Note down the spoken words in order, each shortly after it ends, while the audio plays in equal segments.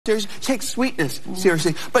Take sweetness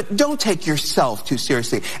seriously, but don't take yourself too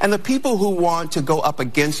seriously. And the people who want to go up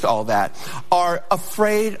against all that are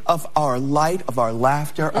afraid of our light, of our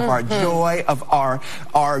laughter, of our joy, of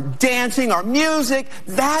our dancing, our music.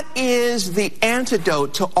 That is the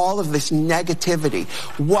antidote to all of this negativity.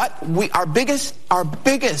 Our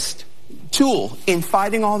biggest tool in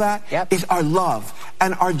fighting all that is our love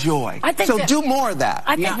and our joy. So do more of that.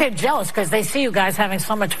 I think they're jealous because they see you guys having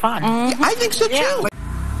so much fun. I think so too.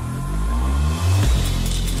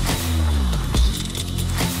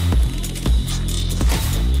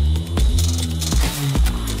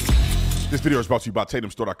 This video is brought to you by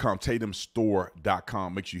TatumStore.com.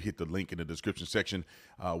 TatumStore.com. Make sure you hit the link in the description section.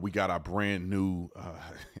 We got our brand new...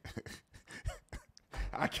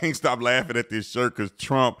 I can't stop laughing at this shirt because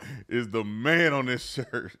Trump is the man on this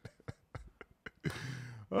shirt.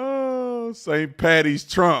 Oh, St. Patty's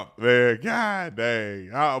Trump, man. God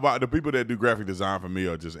dang. How about the people that do graphic design for me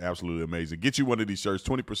are just absolutely amazing. Get you one of these shirts,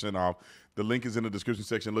 20% off. The link is in the description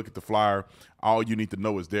section. Look at the flyer. All you need to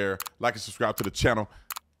know is there. Like and subscribe to the channel.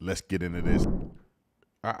 Let's get into this.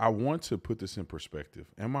 I want to put this in perspective.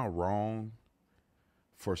 Am I wrong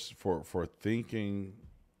for thinking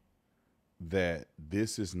that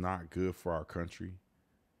this is not good for our country?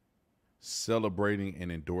 Celebrating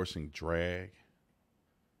and endorsing drag.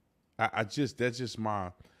 That's just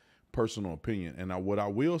my personal opinion. And what I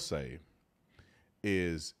will say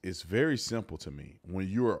is it's very simple to me. When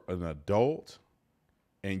you're an adult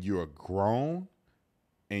and you're grown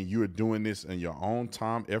and you're doing this in your own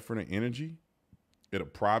time, effort, and energy at a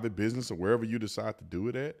private business or wherever you decide to do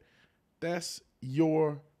it at, that's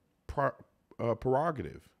your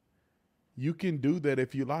prerogative. You can do that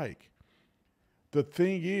if you like. The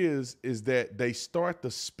thing is that they start to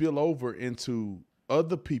spill over into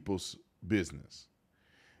other people's business.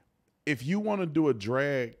 If you want to do a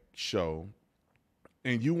drag show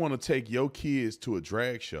and you want to take your kids to a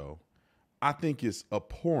drag show, I think it's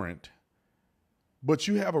abhorrent. But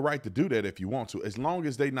you have a right to do that if you want to, as long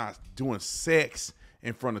as they're not doing sex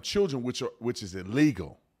in front of children, which is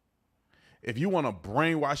illegal. If you want to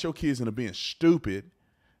brainwash your kids into being stupid,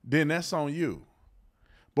 then that's on you.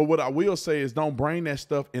 But what I will say is don't bring that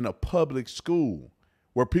stuff in a public school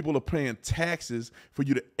where people are paying taxes for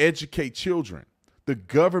you to educate children. The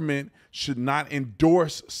government should not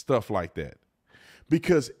endorse stuff like that,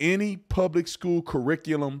 because any public school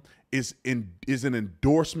curriculum is an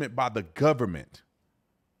endorsement by the government.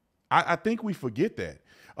 I think we forget that.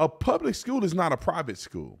 A public school is not a private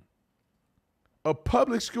school. A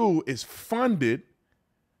public school is funded.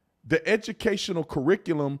 The educational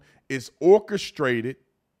curriculum is orchestrated,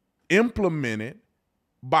 implemented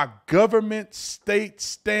by government, state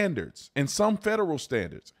standards, and some federal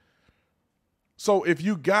standards. So if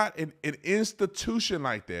you got an institution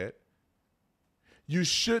like that, you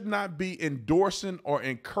should not be endorsing or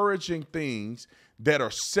encouraging things that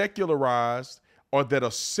are secularized or that are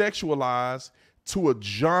sexualized to a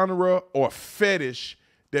genre or fetish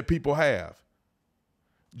that people have.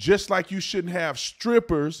 Just like you shouldn't have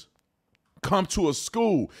strippers come to a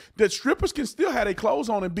school. That strippers can still have their clothes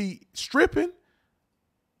on and be stripping.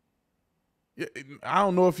 I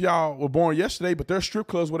don't know if y'all were born yesterday, but there's strip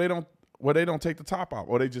clubs where they don't take the top off,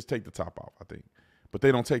 or they just take the top off, I think. But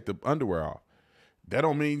they don't take the underwear off. That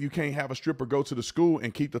don't mean you can't have a stripper go to the school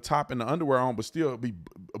and keep the top and the underwear on, but still be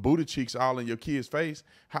booty cheeks all in your kid's face.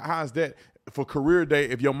 How is that? For career day,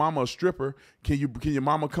 if your mama a stripper, can your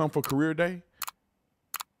mama come for career day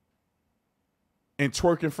and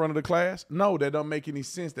twerk in front of the class? No, that don't make any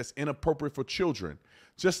sense. That's inappropriate for children.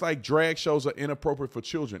 Just like drag shows are inappropriate for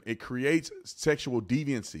children. It creates sexual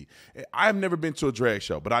deviancy. I've never been to a drag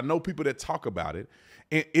show, but I know people that talk about it,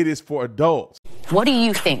 and it is for adults. What do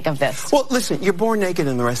you think of this? Well, listen, you're born naked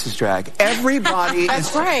and the rest is drag. Everybody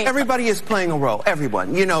Everybody is playing a role.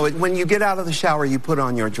 Everyone. You know, when you get out of the shower, you put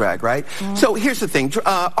on your drag, right? So here's the thing.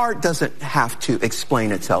 Art doesn't have to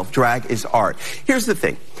explain itself. Drag is art. Here's the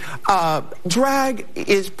thing. Drag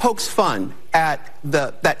pokes fun at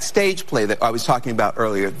that stage play that I was talking about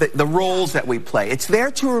earlier, the roles that we play. It's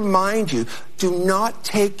there to remind you, do not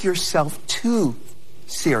take yourself too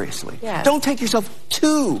seriously. Yes. Don't take yourself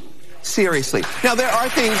too seriously. Now, there are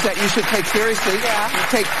things that you should take seriously. You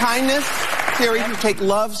take kindness seriously, take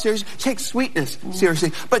love seriously, take sweetness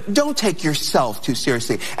seriously, but don't take yourself too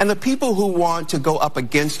seriously. And the people who want to go up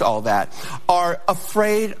against all that are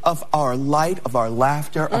afraid of our light, of our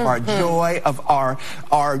laughter, of our joy, of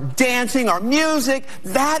our dancing, our music.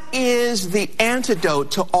 That is the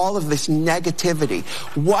antidote to all of this negativity.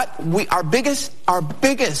 Our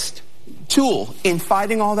biggest tool in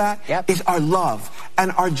fighting all that is our love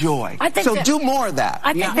and our joy. So do more of that.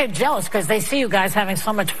 I think they're jealous because they see you guys having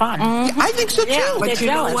so much fun. I think so too. Yeah, but you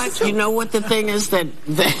know what? You know what the thing is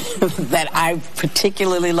that I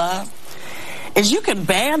particularly love? Is you can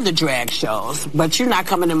ban the drag shows, but you're not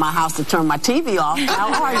coming in my house to turn my TV off.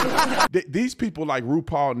 How are you? These people like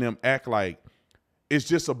RuPaul and them act like it's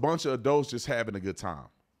just a bunch of adults just having a good time.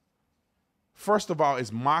 First of all,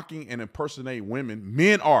 it's mocking and impersonating women.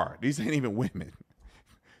 Men are. These ain't even women.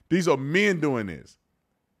 These are men doing this.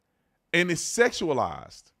 And it's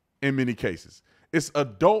sexualized in many cases. It's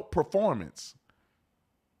adult performance.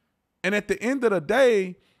 And at the end of the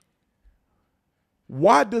day,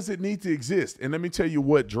 why does it need to exist? And let me tell you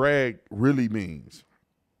what drag really means.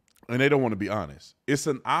 And they don't want to be honest. It's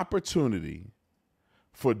an opportunity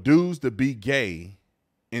for dudes to be gay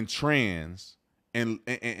and trans and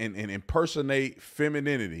impersonate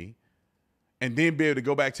femininity and then be able to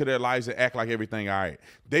go back to their lives and act like everything all right.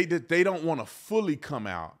 They don't want to fully come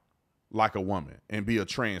out like a woman and be a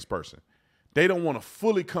trans person. They don't want to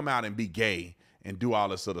fully come out and be gay and do all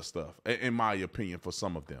this other stuff, in my opinion, for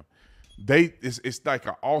some of them. It's like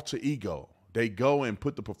an alter ego. They go and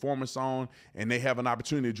put the performance on, and they have an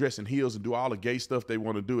opportunity to dress in heels and do all the gay stuff they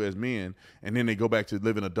want to do as men, and then they go back to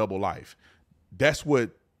living a double life. That's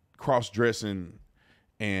what cross-dressing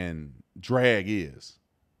and drag is.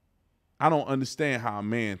 I don't understand how a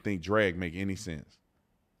man think drag make any sense.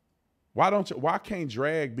 Why can't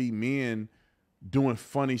drag be men doing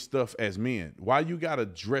funny stuff as men? Why you got to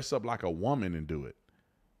dress up like a woman and do it?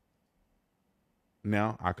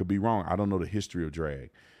 Now, I could be wrong. I don't know the history of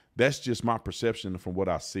drag. That's just my perception from what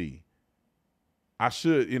I see. I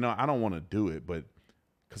should, I don't want to do it, but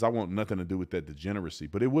because I want nothing to do with that degeneracy.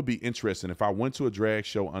 But it would be interesting if I went to a drag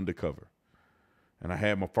show undercover and I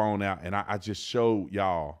had my phone out and I just show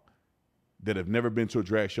y'all that have never been to a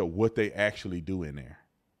drag show what they actually do in there.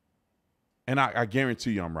 And I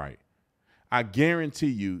guarantee you I'm right. I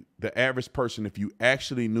guarantee you the average person, if you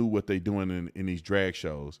actually knew what they're doing in these drag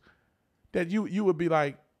shows, that you would be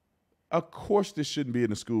like, of course this shouldn't be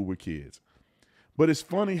in the school with kids. But it's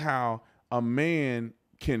funny how a man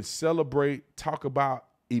can celebrate, talk about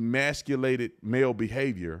emasculated male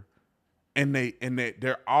behavior, and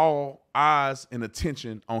they're all eyes and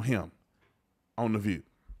attention on him, on The View.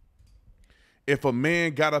 If a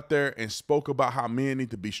man got up there and spoke about how men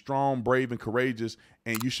need to be strong, brave, and courageous,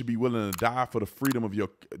 and you should be willing to die for the freedom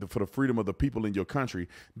of the people in your country,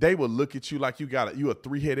 they will look at you like you a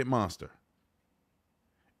three-headed monster.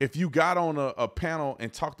 If you got on a panel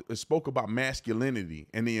and spoke about masculinity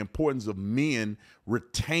and the importance of men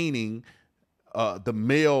retaining the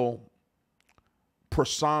male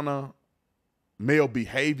persona, male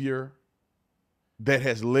behavior that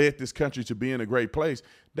has led this country to being a great place,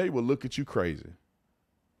 they will look at you crazy.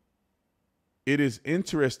 It is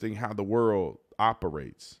interesting how the world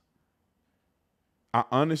operates. I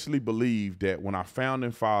honestly believe that when our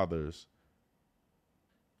founding fathers,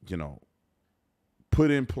 put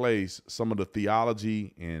in place some of the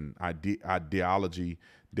theology and ideology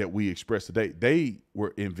that we express today, they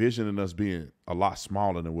were envisioning us being a lot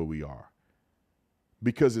smaller than where we are,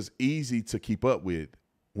 because it's easy to keep up with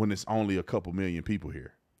when it's only a couple million people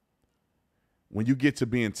here. When you get to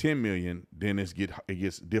being 10 million, then it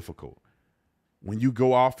gets difficult. When you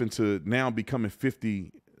go off into now becoming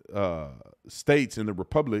 50 states in the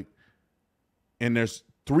republic, and there's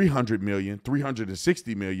 300 million,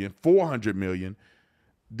 360 million, 400 million,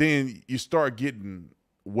 then you start getting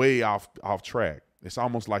way off track. It's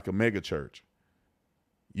almost like a mega church.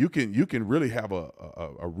 You can really have a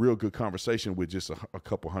real good conversation with just a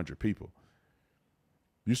couple hundred people.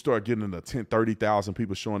 You start getting into 10, 30,000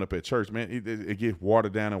 people showing up at church, man, it gets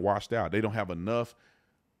watered down and washed out. They don't have enough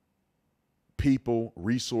people,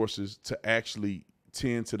 resources to actually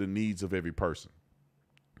tend to the needs of every person.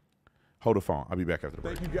 Hold the phone. I'll be back after the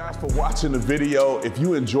break. Thank you guys for watching the video. If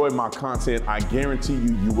you enjoy my content, I guarantee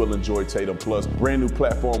you will enjoy Tatum Plus, brand new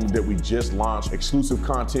platform that we just launched, exclusive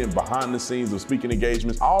content, behind the scenes of speaking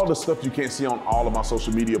engagements, all the stuff you can't see on all of my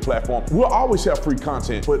social media platforms. We'll always have free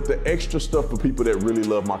content, but the extra stuff for people that really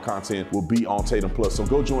love my content will be on Tatum Plus. So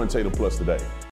go join Tatum Plus today.